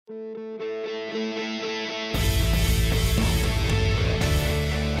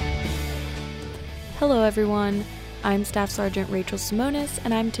Hello everyone, I'm Staff Sergeant Rachel Simonis,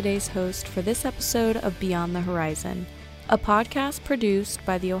 and I'm today's host for this episode of Beyond the Horizon, a podcast produced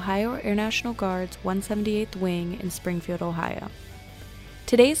by the Ohio Air National Guard's 178th Wing in Springfield, Ohio.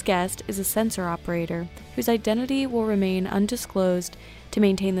 Today's guest is a sensor operator whose identity will remain undisclosed to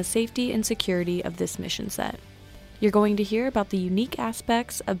maintain the safety and security of this mission set. You're going to hear about the unique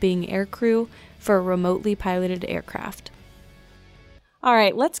aspects of being aircrew for a remotely piloted aircraft. All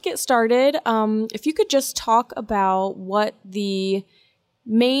right, let's get started. If you could just talk about what the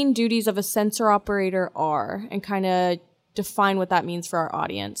main duties of a sensor operator are and kind of define what that means for our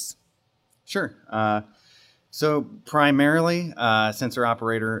audience. Sure. So primarily, sensor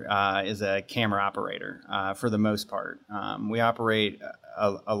operator is a camera operator for the most part. We operate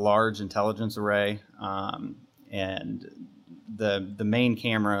a large intelligence array, and the main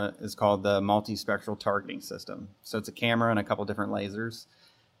camera is called the multispectral targeting system. So it's a camera and a couple different lasers,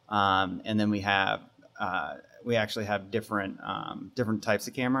 and then we actually have different types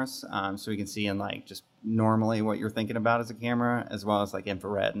of cameras, so we can see in like just normally what you're thinking about as a camera, as well as like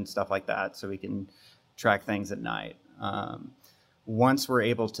infrared and stuff like that, so we can track things at night. Once we're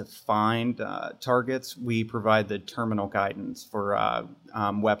able to find targets, we provide the terminal guidance for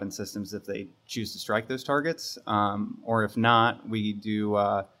weapon systems if they choose to strike those targets, or if not, we do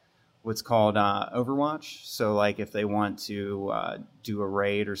what's called overwatch. So like if they want to do a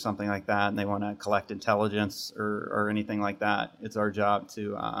raid or something like that, and they want to collect intelligence or anything like that, it's our job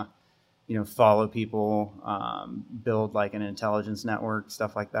to follow people, build like an intelligence network,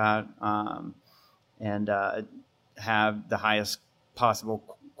 stuff like that, and have the highest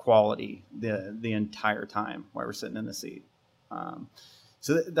possible quality the entire time while we're sitting in the seat.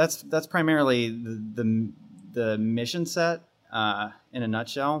 So that's primarily the mission set in a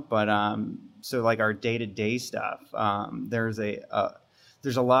nutshell. But so like our day-to-day stuff, there's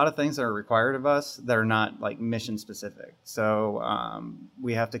a lot of things that are required of us that are not like mission specific. So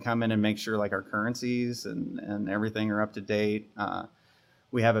we have to come in and make sure like our currencies and everything are up to date.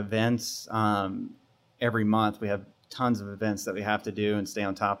 We have events every month. We have tons of events that we have to do and stay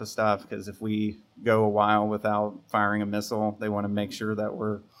on top of stuff, because if we go a while without firing a missile, they want to make sure that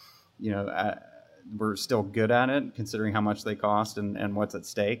we're still good at it, considering how much they cost and what's at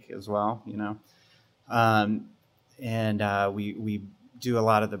stake as well, we do a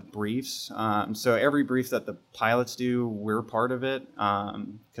lot of the briefs. So every brief that the pilots do, we're part of it,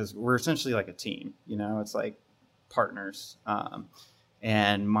 because we're essentially like a team, it's like partners.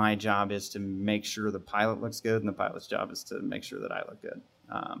 And my job is to make sure the pilot looks good, and the pilot's job is to make sure that I look good.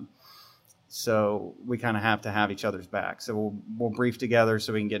 So we kind of have to have each other's back. So we'll brief together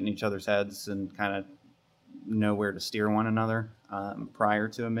so we can get in each other's heads and kind of know where to steer one another prior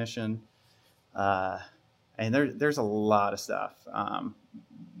to a mission. And there's a lot of stuff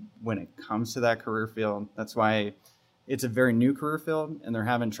when it comes to that career field. That's why it's a very new career field, and they're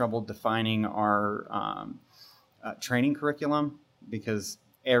having trouble defining our training curriculum, because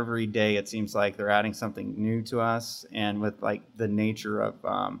every day it seems like they're adding something new to us. And with like the nature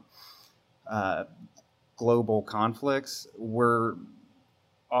of global conflicts, we're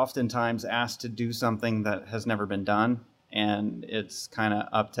oftentimes asked to do something that has never been done, and it's kind of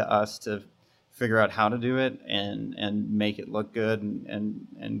up to us to figure out how to do it and make it look good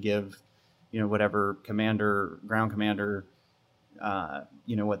and give whatever ground commander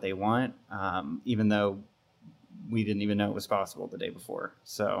what they want, even though we didn't even know it was possible the day before.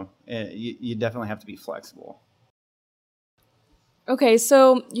 So you definitely have to be flexible. Okay,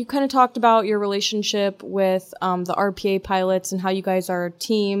 so you kind of talked about your relationship with the RPA pilots and how you guys are a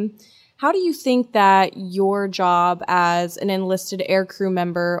team. How do you think that your job as an enlisted aircrew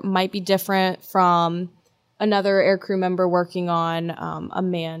member might be different from another aircrew member working on a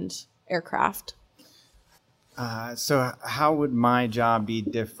manned aircraft? So how would my job be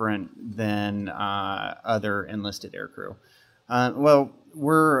different than other enlisted aircrew? Well,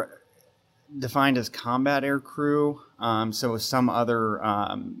 we're defined as combat aircrew. So some other,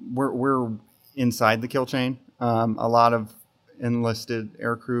 we're inside the kill chain. A lot of enlisted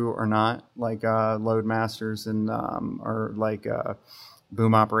aircrew are not, like load masters and or like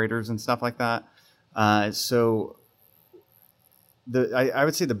boom operators and stuff like that. So I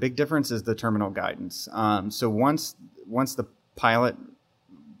would say the big difference is the terminal guidance. So once the pilot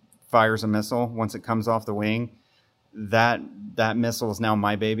fires a missile, once it comes off the wing, that missile is now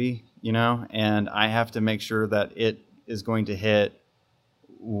my baby, and I have to make sure that it is going to hit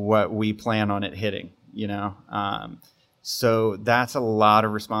what we plan on it hitting, so that's a lot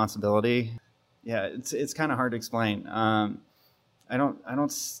of responsibility. Yeah, it's kind of hard to explain. I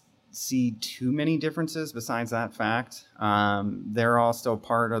don't see too many differences besides that fact. They're all still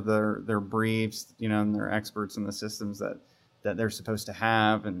part of their briefs, and they're experts in the systems that they're supposed to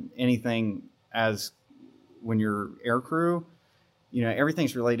have, and anything as when you're aircrew,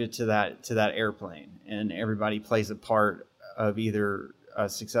 everything's related to that airplane, and everybody plays a part of either a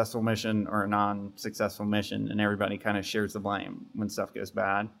successful mission or a non-successful mission, and everybody kind of shares the blame when stuff goes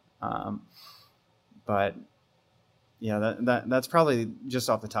bad. But yeah, that's probably, just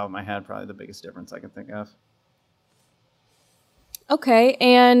off the top of my head, probably the biggest difference I can think of. Okay,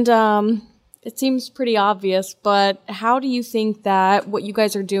 and it seems pretty obvious, but how do you think that what you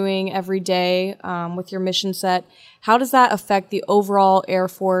guys are doing every day with your mission set, how does that affect the overall Air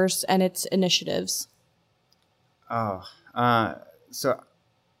Force and its initiatives? So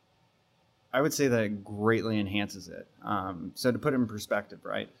I would say that it greatly enhances it. So to put it in perspective,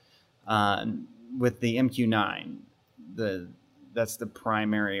 right, with the MQ-9, that's the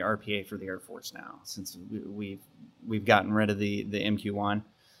primary RPA for the Air Force now, since we've gotten rid of the MQ-1.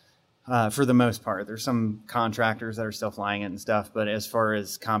 For the most part, there's some contractors that are still flying it and stuff, but as far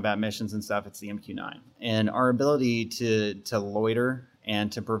as combat missions and stuff, it's the MQ-9. And our ability to loiter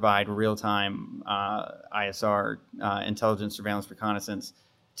and to provide real-time ISR, intelligence, surveillance, reconnaissance,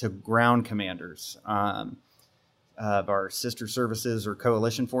 to ground commanders of our sister services or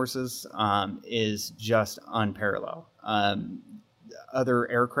coalition forces is just unparalleled. Other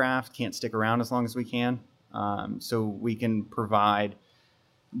aircraft can't stick around as long as we can, so we can provide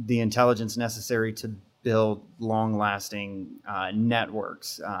the intelligence necessary to build long-lasting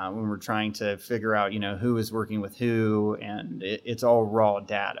networks when we're trying to figure out, who is working with who, and it's all raw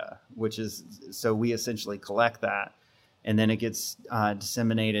data, so we essentially collect that, and then it gets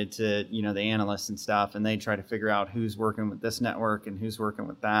disseminated to, the analysts and stuff, and they try to figure out who's working with this network and who's working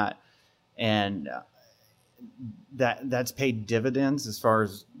with that, and that's paid dividends as far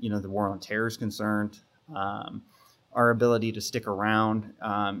as, the war on terror is concerned. Our ability to stick around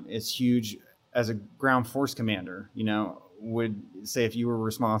is huge. As a ground force commander, would say if you were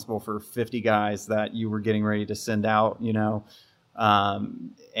responsible for 50 guys that you were getting ready to send out, would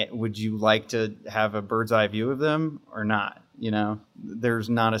you like to have a bird's eye view of them or not? There's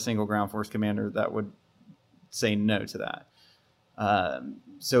not a single ground force commander that would say no to that.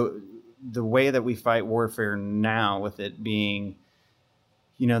 So the way that we fight warfare now, with it being,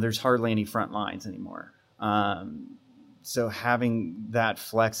 there's hardly any front lines anymore. So having that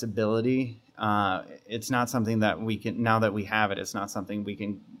flexibility, it's not something that we can, now that we have it, it's not something we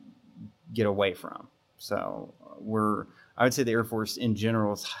can get away from. So I would say the Air Force in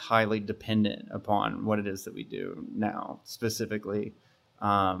general is highly dependent upon what it is that we do now, specifically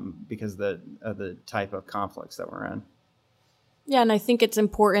because of the type of conflicts that we're in. Yeah, and I think it's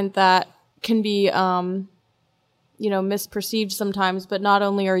important that can be, misperceived sometimes, but not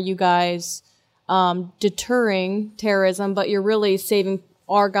only are you guys deterring terrorism, but you're really saving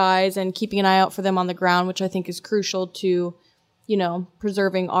our guys and keeping an eye out for them on the ground, which I think is crucial to,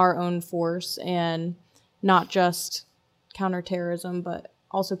 preserving our own force and not just counterterrorism, but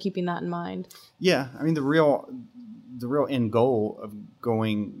also keeping that in mind. Yeah, I mean the real end goal of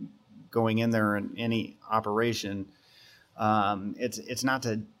going in there in any operation, it's not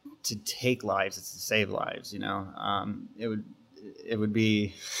to take lives, it's to save lives. It would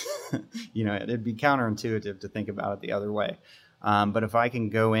be, it'd be counterintuitive to think about it the other way. But if I can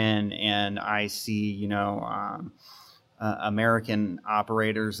go in and I see, American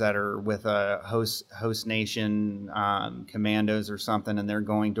operators that are with a host nation commandos or something, and they're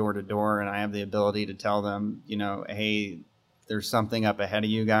going door to door, and I have the ability to tell them, hey, there's something up ahead of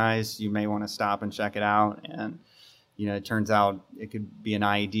you guys. You may want to stop and check it out. And, it turns out it could be an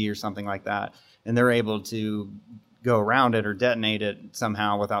IED or something like that. And they're able to go around it or detonate it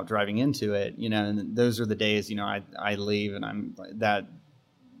somehow without driving into it, and those are the days, I leave and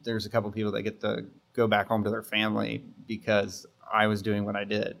there's a couple of people that get to go back home to their family because I was doing what I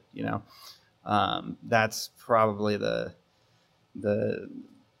did, that's probably the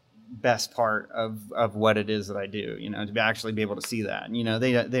best part of what it is that I do, to actually be able to see that.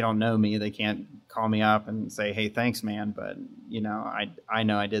 They don't know me. They can't call me up and say, hey, thanks, man. But, I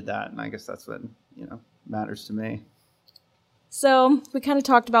know I did that. And I guess that's what, matters to me. So we kind of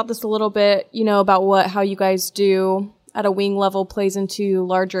talked about this a little bit, about how you guys do at a wing level plays into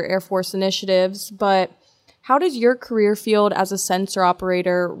larger Air Force initiatives. But how does your career field as a sensor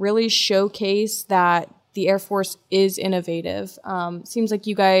operator really showcase that the Air Force is innovative? Seems like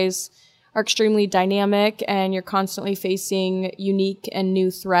you guys are extremely dynamic and you're constantly facing unique and new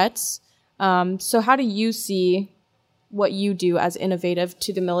threats. So how do you see what you do as innovative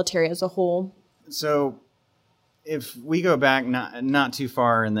to the military as a whole? So if we go back not too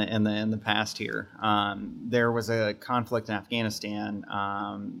far in the past here, there was a conflict in Afghanistan.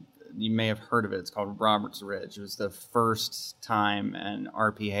 You may have heard of it. It's called Roberts Ridge. It was the first time an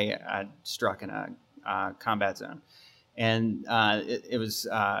RPA had struck in a combat zone, and it was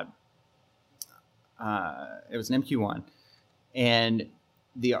an MQ-1, and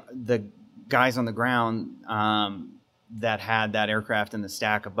the guys on the ground that had that aircraft in the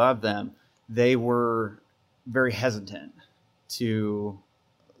stack above them, they were very hesitant to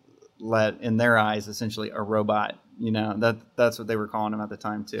let, in their eyes, essentially a robot, that's what they were calling him at the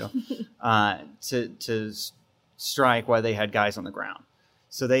time too, to strike while they had guys on the ground.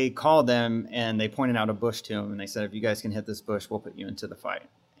 So they called them and they pointed out a bush to them and they said, if you guys can hit this bush, we'll put you into the fight.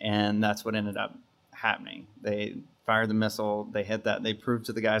 And that's what ended up happening. They fired the missile, they hit that, they proved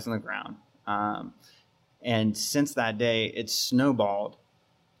to the guys on the ground. And since that day, it's snowballed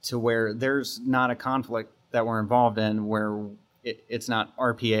to where there's not a conflict that we're involved in where it's not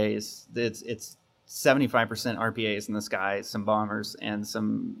RPAs. It's 75% RPAs in the sky, some bombers and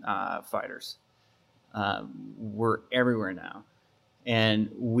some fighters. We're everywhere now, and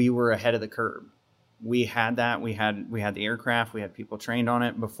we were ahead of the curve. We had that. We had the aircraft. We had people trained on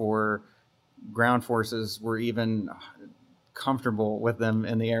it before ground forces were even comfortable with them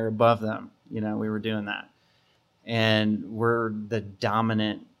in the air above them. We were doing that, and we're the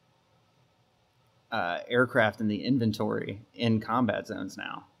dominant aircraft in the inventory in combat zones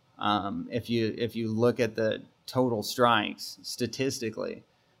now. If you look at the total strikes statistically,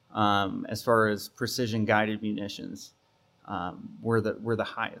 as far as precision guided munitions, we're the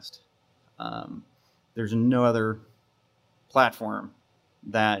highest. There's no other platform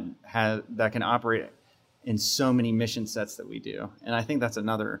that can operate in so many mission sets that we do, and I think that's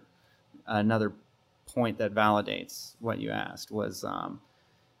another point that validates what you asked was.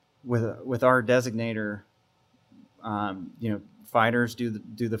 With our designator, fighters do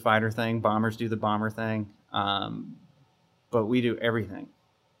the fighter thing, bombers do the bomber thing, but we do everything.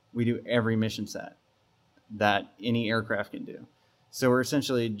 We do every mission set that any aircraft can do. So we're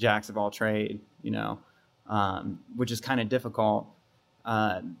essentially jacks of all trade, which is kind of difficult.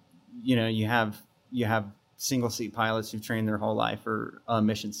 You have single seat pilots who've trained their whole life for a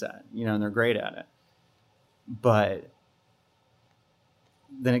mission set, and they're great at it, but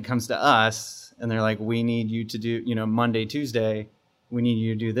then it comes to us and they're like, we need you to do, Monday, Tuesday, we need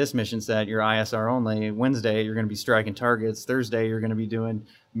you to do this mission set. You're ISR only. Wednesday, you're going to be striking targets. Thursday, you're going to be doing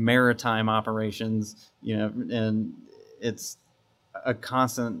maritime operations, and it's a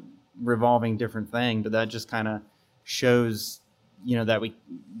constant revolving different thing, but that just kind of shows, that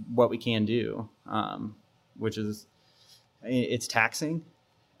what we can do, which is, it's taxing.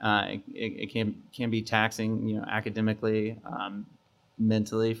 It can be taxing, academically,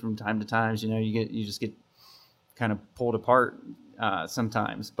 mentally from time to time. You just get kind of pulled apart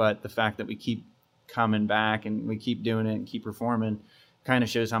sometimes, but the fact that we keep coming back and we keep doing it and keep performing kind of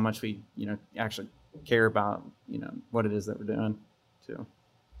shows how much we actually care about what it is that we're doing too.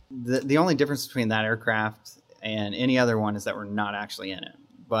 The only difference between that aircraft and any other one is that we're not actually in it,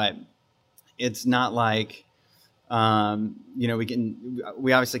 but it's not like we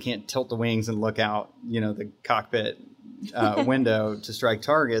obviously can't tilt the wings and look out the cockpit window to strike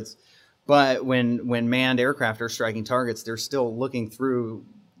targets, but when manned aircraft are striking targets, they're still looking through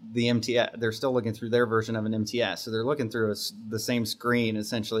the MTS. They're still looking through their version of an MTS, so they're looking through the same screen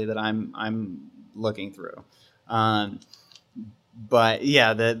essentially that I'm looking through. But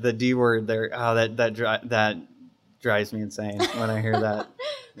yeah, the D word there, that drives me insane when I hear that.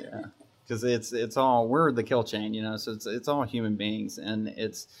 Yeah, because it's all, we're the kill chain, so it's all human beings, and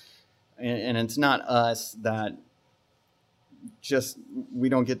it's not us that. Just, we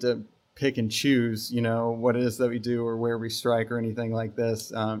don't get to pick and choose, what it is that we do or where we strike or anything like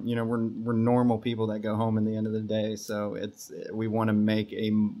this. We're normal people that go home in the end of the day. So we want to make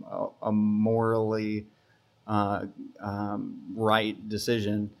a morally right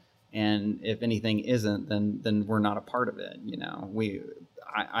decision. And if anything isn't, then we're not a part of it.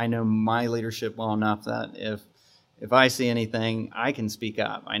 I know my leadership well enough that if I see anything, I can speak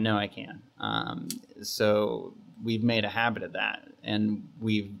up. I know I can. So we've made a habit of that, and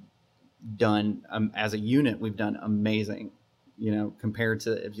we've done, as a unit, we've done amazing, compared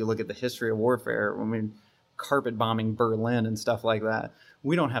to, if you look at the history of warfare, when we're carpet bombing Berlin and stuff like that,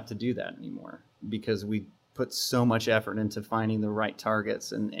 we don't have to do that anymore because we put so much effort into finding the right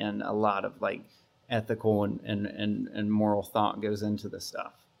targets, and a lot of ethical and moral thought goes into this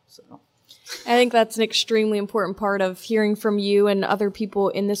stuff. So I think that's an extremely important part of hearing from you and other people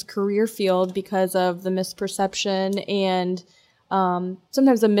in this career field, because of the misperception and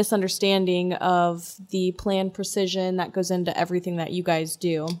sometimes a misunderstanding of the planned precision that goes into everything that you guys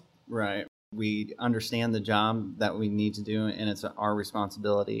do. Right. We understand the job that we need to do, and it's our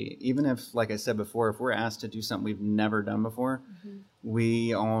responsibility. Even if, like I said before, if we're asked to do something we've never done before,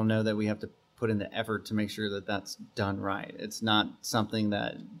 we all know that we have to put in the effort to make sure that that's done right. It's not something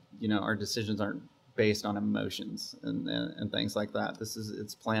that, our decisions aren't based on emotions and things like that.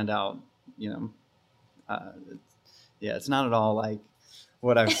 It's planned out, it's not at all like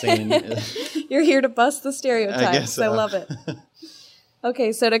what I've seen. You're here to bust the stereotypes. I guess so. I love it.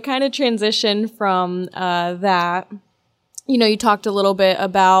 Okay, so to kind of transition from that, you talked a little bit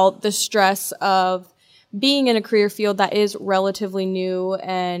about the stress of being in a career field that is relatively new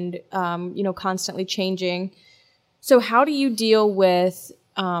and, constantly changing. So how do you deal with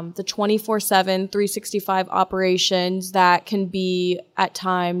the 24/7, 365 operations that can be at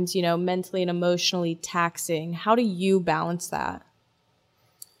times, mentally and emotionally taxing? How do you balance that?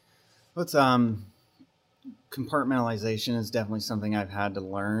 Well, compartmentalization is definitely something I've had to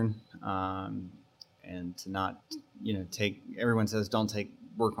learn, and to not, everyone says don't take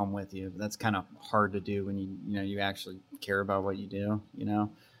work home with you. But that's kind of hard to do when you actually care about what you do,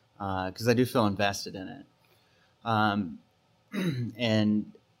 because I do feel invested in it.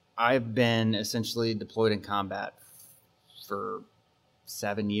 And I've been essentially deployed in combat for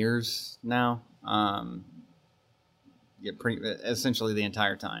 7 years now. Essentially the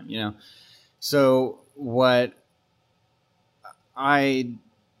entire time, So what I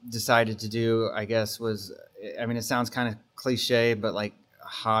decided to do, I guess, was, it sounds kind of cliche, but like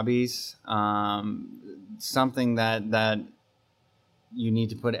hobbies, something that you need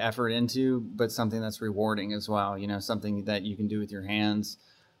to put effort into, but something that's rewarding as well, something that you can do with your hands.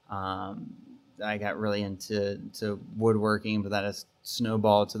 I got really into woodworking, but that has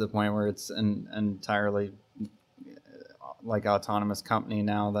snowballed to the point where it's an entirely like autonomous company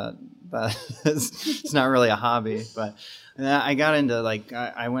now that it's not really a hobby. But I got into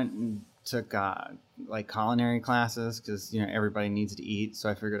I went and took like culinary classes because everybody needs to eat, so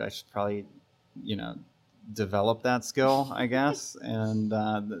I figured I should probably develop that skill, I guess, and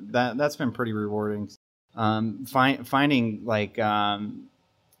that's been pretty rewarding. Finding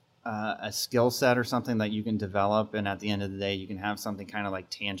a skill set or something that you can develop, and at the end of the day you can have something kind of like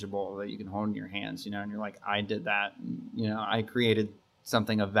tangible that you can hold in your hands, and you're like, I did that, and, I created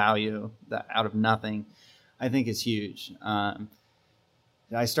something of value that out of nothing, I think is huge.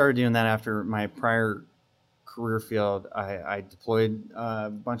 I started doing that after my prior career field. I deployed a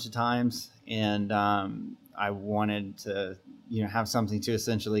bunch of times, and I wanted to have something to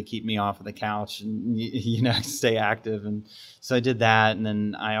essentially keep me off of the couch and stay active, and so I did that. And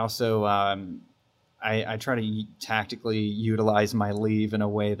then I also I try to tactically utilize my leave in a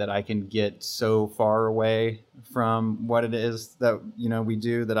way that I can get so far away from what it is that we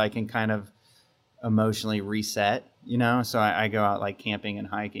do that I can kind of emotionally reset, so I go out like camping and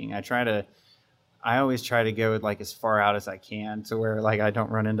hiking. I always try to go like as far out as I can to where like I don't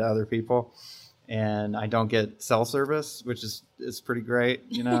run into other people and I don't get cell service, which is pretty great,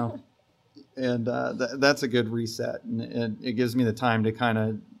 and that's a good reset, and it gives me the time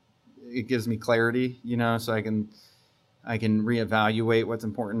to it gives me clarity, so I can reevaluate what's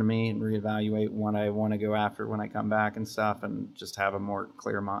important to me and reevaluate what I want to go after when I come back and stuff, and just have a more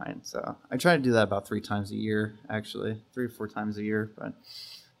clear mind. So I try to do that about 3 times a year, actually 3 or 4 times a year, but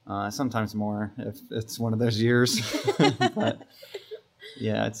sometimes more if it's one of those years. But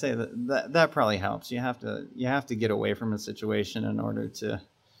yeah, I'd say that probably helps. You have to get away from a situation in order to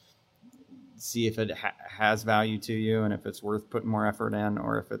see if it has value to you, and if it's worth putting more effort in,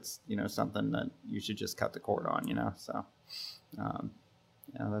 or if it's something that you should just cut the cord on. So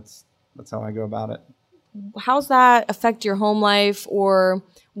that's how I go about it. How's that affect your home life, or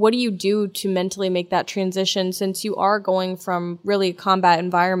what do you do to mentally make that transition, since you are going from really a combat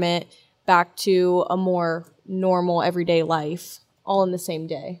environment back to a more normal everyday life all in the same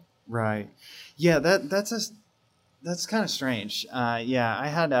day? Right. Yeah, that's kind of strange. Yeah, I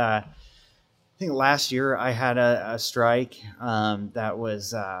had I think last year I had a strike that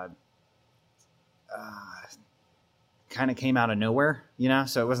was kind of came out of nowhere,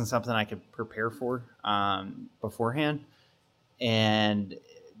 so it wasn't something I could prepare for beforehand. And,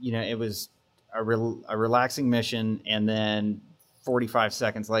 it was a relaxing mission. And then 45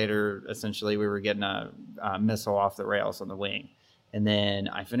 seconds later, essentially, we were getting a missile off the rails on the wing. And then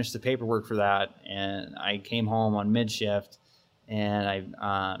I finished the paperwork for that, and I came home on mid-shift, and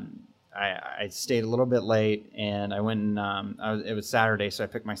I stayed a little bit late, and I went and it was Saturday, so I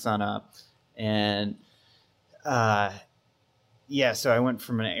picked my son up, and so I went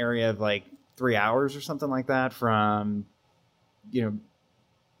from an area of like 3 hours or something like that from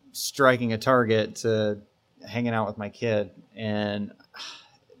striking a target to hanging out with my kid. And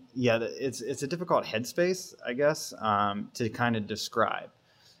yeah, it's a difficult headspace, I guess, to kind of describe.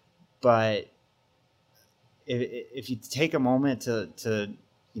 But if you take a moment to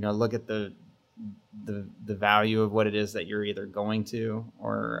look at the value of what it is that you're either going to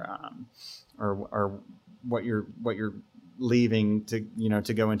or what you're leaving to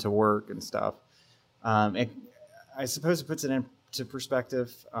go into work and stuff, I suppose it puts it into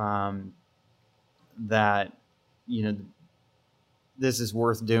perspective, that this is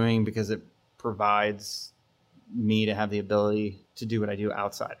worth doing because it provides me to have the ability to do what I do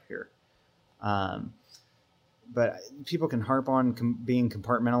outside of here. But people can harp on being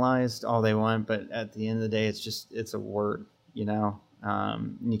compartmentalized all they want, but at the end of the day, it's a word,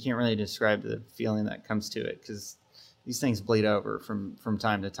 and you can't really describe the feeling that comes to it, because these things bleed over from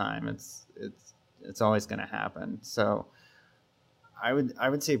time to time. It's always going to happen. So I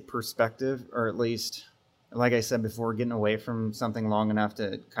would say perspective, or at least, like I said before, getting away from something long enough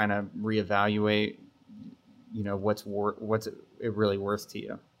to kind of reevaluate, what's it really worth to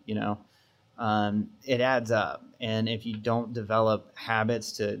you, it adds up. And if you don't develop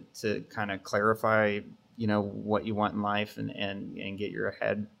habits to kind of clarify, what you want in life and get your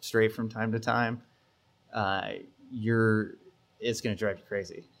head straight from time to time, it's going to drive you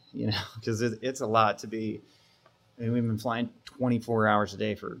crazy, because it's a lot to be. I mean, we've been flying 24 hours a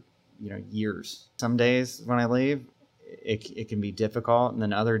day for, years. Some days when I leave, it can be difficult. And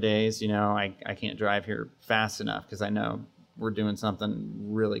then other days, I can't drive here fast enough because I know we're doing something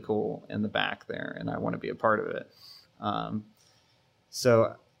really cool in the back there and I want to be a part of it.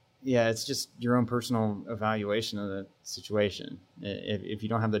 So yeah, it's just your own personal evaluation of the situation. If you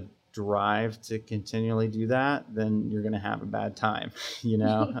don't have the drive to continually do that, then you're going to have a bad time,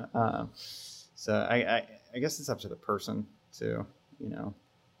 so I guess it's up to the person too,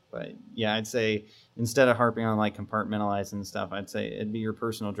 but yeah, I'd say instead of harping on like compartmentalizing stuff, I'd say it'd be your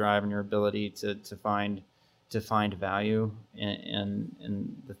personal drive and your ability to find value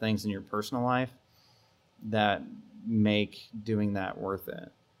in the things in your personal life that make doing that worth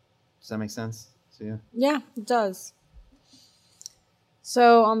it. Does that make sense to you? Yeah, it does.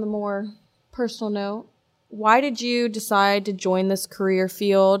 So on the more personal note, why did you decide to join this career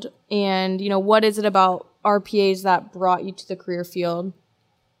field? And, what is it about RPAs that brought you to the career field?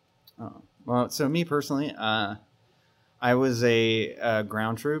 Oh, well, so me personally, I was a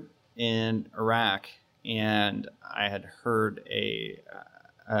ground troop in Iraq, and I had heard a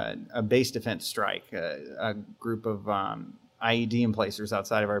base defense strike. A group of IED emplacers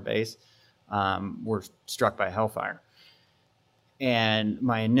outside of our base were struck by hellfire. And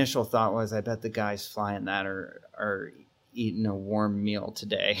my initial thought was, I bet the guys flying that are eating a warm meal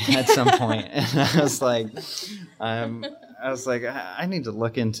today at some point. And I was like, I need to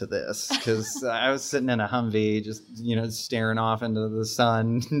look into this, because I was sitting in a Humvee, just staring off into the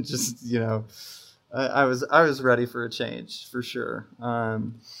sun, just I was ready for a change for sure.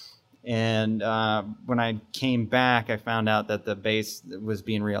 And when I came back, I found out that the base was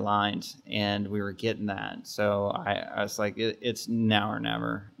being realigned, and we were getting that. So I was like, it's now or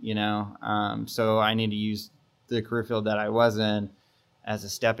never, So I need to use the career field that I was in as a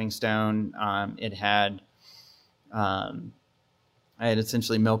stepping stone. I had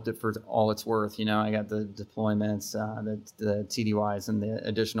essentially milked it for all it's worth. I got the deployments, the TDYs, and the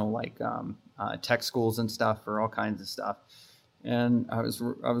additional tech schools and stuff for all kinds of stuff. And I was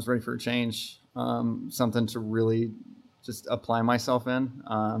ready for a change, something to really just apply myself in.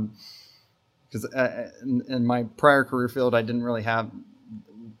 Because in my prior career field, I didn't really have.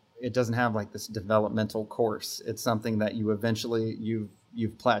 It doesn't have like this developmental course. It's something that you eventually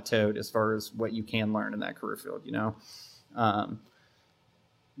you've plateaued as far as what you can learn in that career field.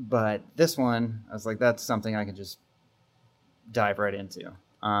 But this one, I was like, that's something I can just dive right into.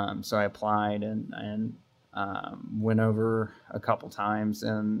 So I applied and went over a couple times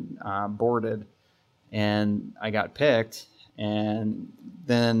and boarded, and I got picked. And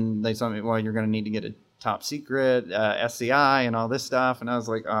then they told me, well, you're going to need to get a top secret SCI and all this stuff. And I was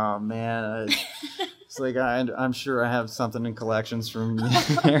like, oh man, it's like I'm sure I have something in collections from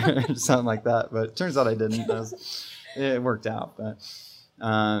there or something like that. But it turns out I didn't. It worked out, but.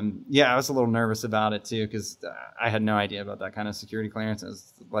 Yeah, I was a little nervous about it too, because I had no idea about that kind of security clearance. It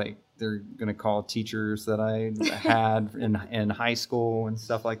was like they're going to call teachers that I had in high school and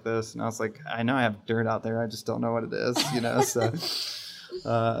stuff like this. And I was like, I know I have dirt out there. I just don't know what it is,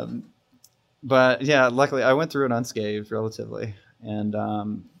 So, but yeah, luckily I went through it unscathed relatively. And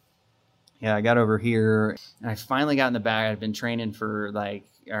yeah, I got over here and I finally got in the bag. I'd been training for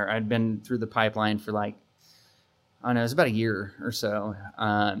I'd been through the pipeline for I don't know, it was about a year or so.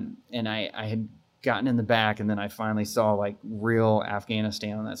 And I had gotten in the back, and then I finally saw like real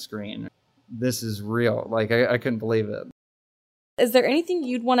Afghanistan on that screen. This is real. Like I couldn't believe it. Is there anything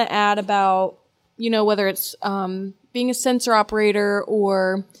you'd want to add about, whether it's being a sensor operator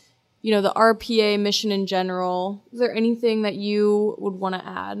or, the RPA mission in general? Is there anything that you would want to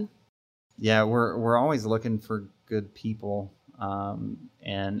add? Yeah, we're always looking for good people,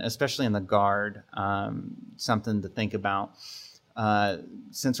 and especially in the Guard, something to think about.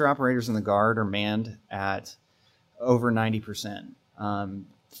 Sensor operators in the Guard are manned at over 90%.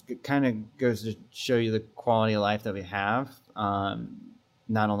 It kind of goes to show you the quality of life that we have.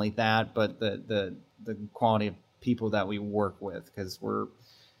 Not only that, but the quality of people that we work with, because we're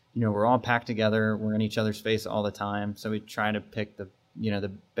all packed together. We're in each other's face all the time. So we try to pick the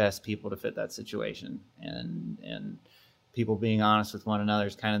best people to fit that situation, and people being honest with one another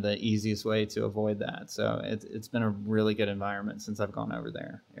is kind of the easiest way to avoid that. So it's been a really good environment since I've gone over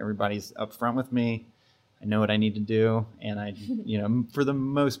there. Everybody's upfront with me. I know what I need to do, and I, for the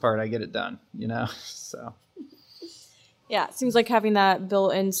most part, I get it done, so. Yeah, it seems like having that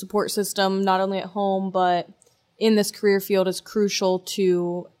built-in support system, not only at home, but in this career field is crucial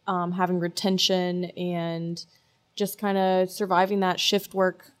to having retention and just kind of surviving that shift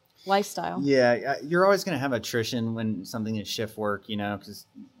work lifestyle. Yeah, you're always going to have attrition when something is shift work, because,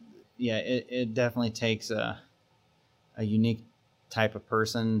 it definitely takes a unique type of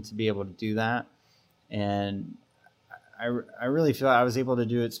person to be able to do that. And I really feel I was able to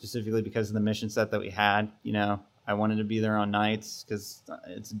do it specifically because of the mission set that we had. I wanted to be there on nights because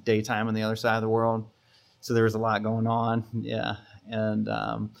it's daytime on the other side of the world. So there was a lot going on. Yeah. And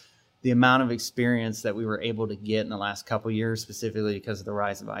the amount of experience that we were able to get in the last couple of years, specifically because of the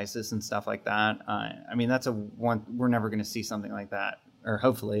rise of ISIS and stuff like that. That's we're never going to see something like that, or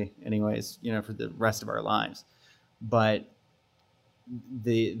hopefully anyways, for the rest of our lives. But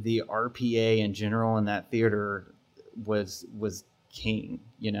the RPA in general in that theater was king.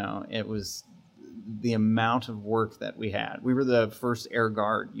 It was the amount of work that we had. We were the first Air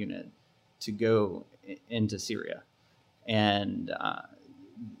Guard unit to go into Syria, and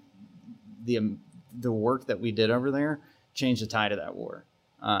the work that we did over there changed the tide of that war.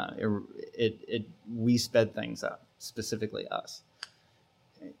 We sped things up, specifically us,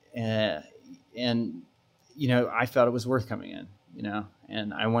 and I felt it was worth coming in.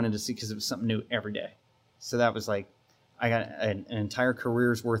 And I wanted to see, because it was something new every day. So that was like, I got an entire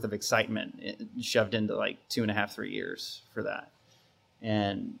career's worth of excitement shoved into like 2.5, 3 years for that.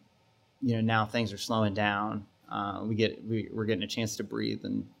 And, now things are slowing down. We're getting a chance to breathe,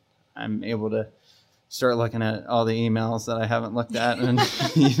 and I'm able to start looking at all the emails that I haven't looked at in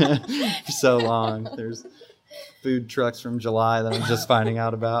for so long. There's food trucks from July that I'm just finding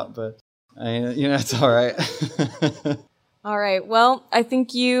out about, but it's all right. All right. Well, I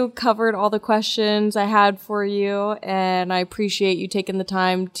think you covered all the questions I had for you, and I appreciate you taking the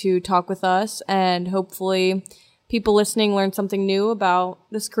time to talk with us, and hopefully people listening learn something new about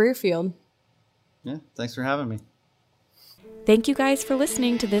this career field. Yeah. Thanks for having me. Thank you guys for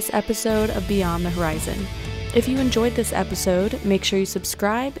listening to this episode of Beyond the Horizon. If you enjoyed this episode, make sure you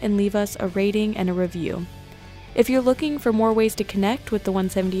subscribe and leave us a rating and a review. If you're looking for more ways to connect with the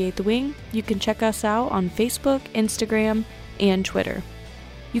 178th Wing, you can check us out on Facebook, Instagram, and Twitter.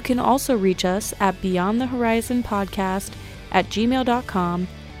 You can also reach us at beyondthehorizonpodcast@gmail.com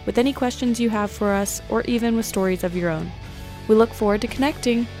with any questions you have for us, or even with stories of your own. We look forward to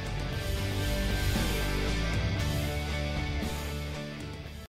connecting.